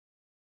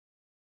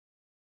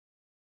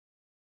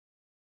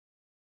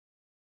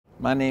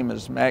My name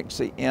is Max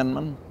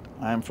Inman.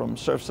 I'm from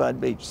Surfside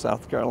Beach,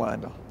 South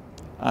Carolina.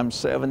 I'm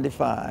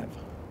 75.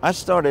 I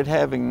started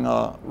having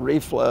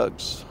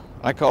reflux,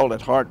 I called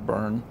it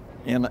heartburn,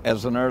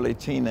 as an early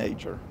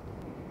teenager.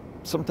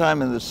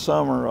 Sometime in the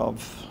summer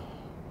of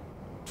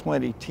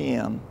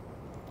 2010,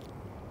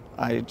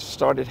 I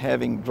started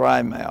having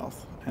dry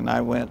mouth, and I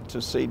went to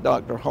see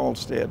Dr.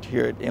 Halstead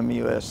here at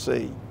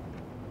MUSC.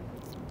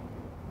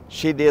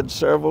 She did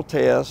several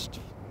tests,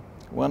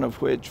 one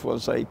of which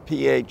was a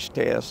pH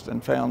test,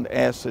 and found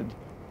acid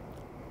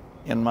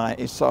in my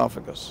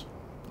esophagus.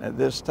 At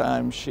this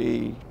time,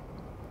 she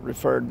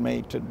referred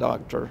me to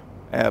Dr.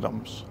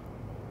 Adams.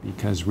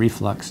 Because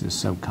reflux is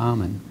so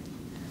common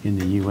in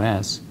the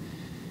U.S.,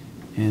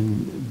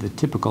 and the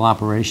typical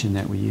operation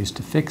that we use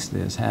to fix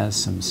this has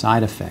some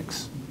side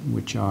effects,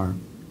 which are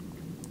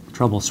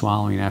trouble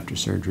swallowing after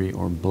surgery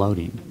or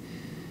bloating.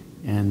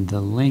 And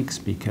the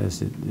LINX, because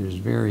there's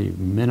very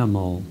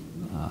minimal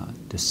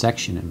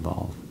dissection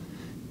involved,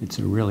 it's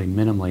a really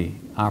minimally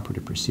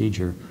operative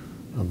procedure,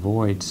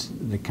 avoids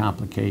the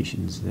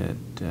complications that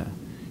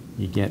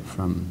you get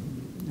from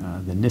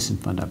the Nissen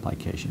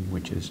fundoplication,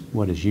 which is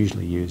what is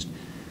usually used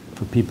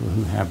for people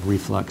who have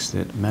reflux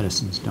that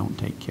medicines don't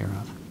take care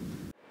of.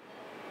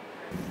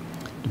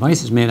 The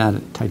device is made out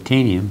of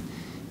titanium,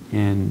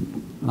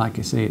 and like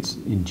I say, it's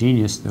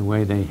ingenious the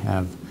way they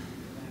have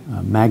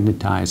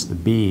magnetized the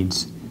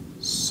beads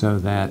so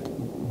that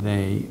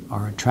they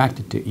are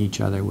attracted to each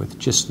other with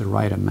just the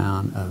right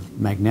amount of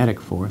magnetic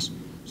force,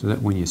 so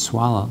that when you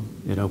swallow,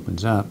 it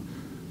opens up,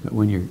 but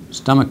when your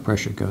stomach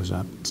pressure goes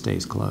up, it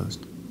stays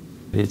closed.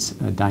 It's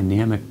a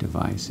dynamic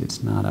device.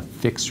 It's not a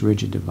fixed,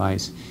 rigid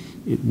device.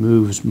 It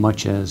moves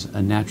much as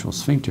a natural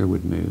sphincter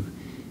would move,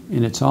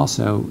 and it's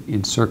also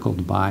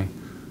encircled by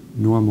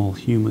normal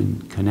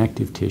human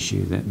connective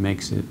tissue that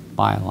makes it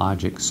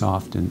biologic,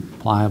 soft, and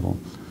pliable,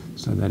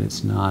 so that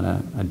it's not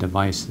a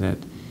device that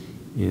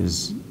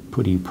is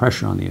putting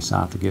pressure on the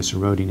esophagus,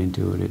 eroding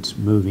into it. It's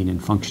moving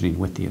and functioning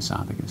with the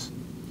esophagus.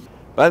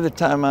 By the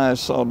time I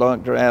saw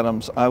Dr.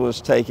 Adams, I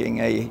was taking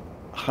a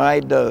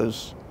high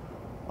dose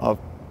of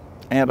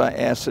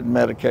anti-acid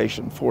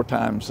medication 4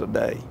 times a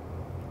day.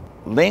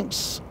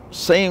 LINX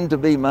seemed to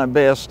be my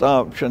best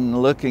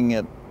option, looking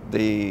at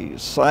the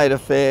side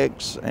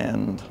effects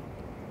and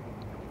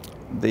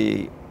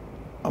the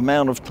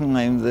amount of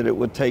time that it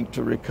would take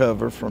to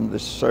recover from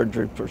this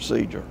surgery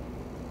procedure.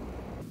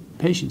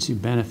 Patients who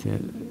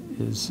benefit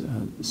is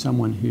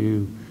someone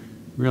who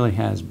really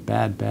has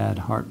bad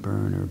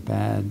heartburn or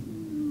bad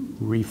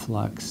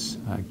reflux,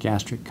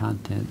 gastric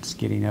contents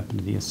getting up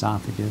into the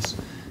esophagus,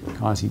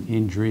 causing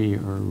injury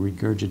or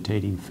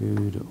regurgitating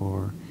food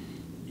or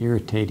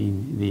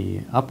irritating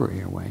the upper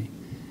airway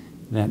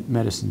that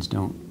medicines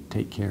don't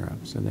take care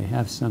of. So they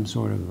have some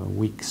sort of a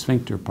weak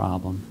sphincter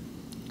problem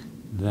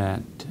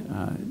that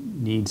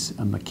needs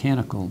a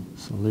mechanical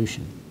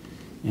solution.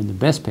 And the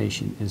best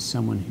patient is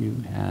someone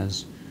who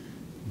has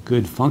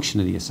good function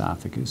of the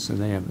esophagus, so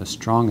they have a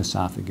strong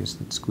esophagus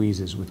that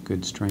squeezes with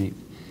good strength,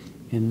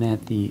 and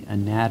that the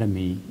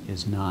anatomy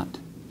is not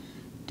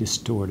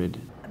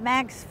distorted.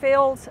 Max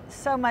feels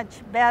so much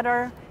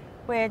better,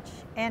 which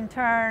in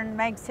turn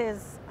makes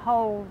his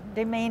whole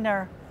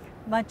demeanor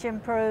much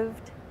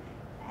improved.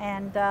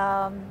 And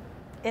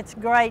it's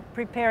great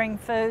preparing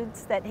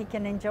foods that he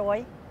can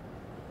enjoy.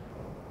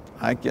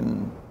 I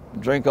can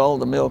drink all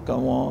the milk I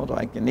want.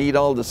 I can eat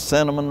all the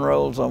cinnamon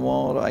rolls I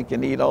want. I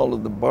can eat all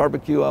of the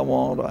barbecue I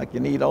want. I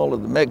can eat all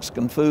of the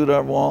Mexican food I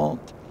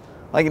want.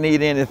 I can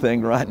eat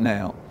anything right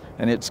now,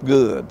 and it's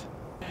good.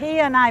 He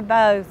and I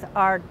both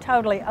are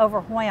totally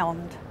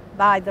overwhelmed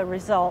by the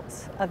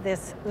results of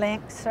this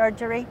LINX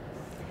surgery.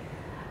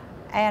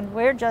 And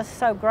we're just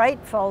so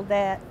grateful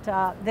that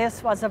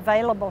this was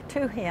available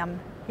to him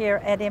here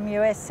at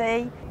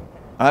MUSC.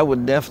 I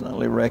would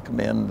definitely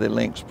recommend the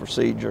LINX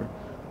procedure.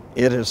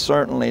 It has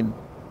certainly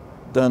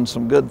done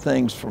some good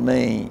things for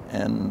me,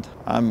 and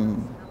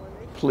I'm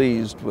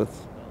pleased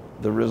with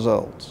the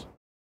results.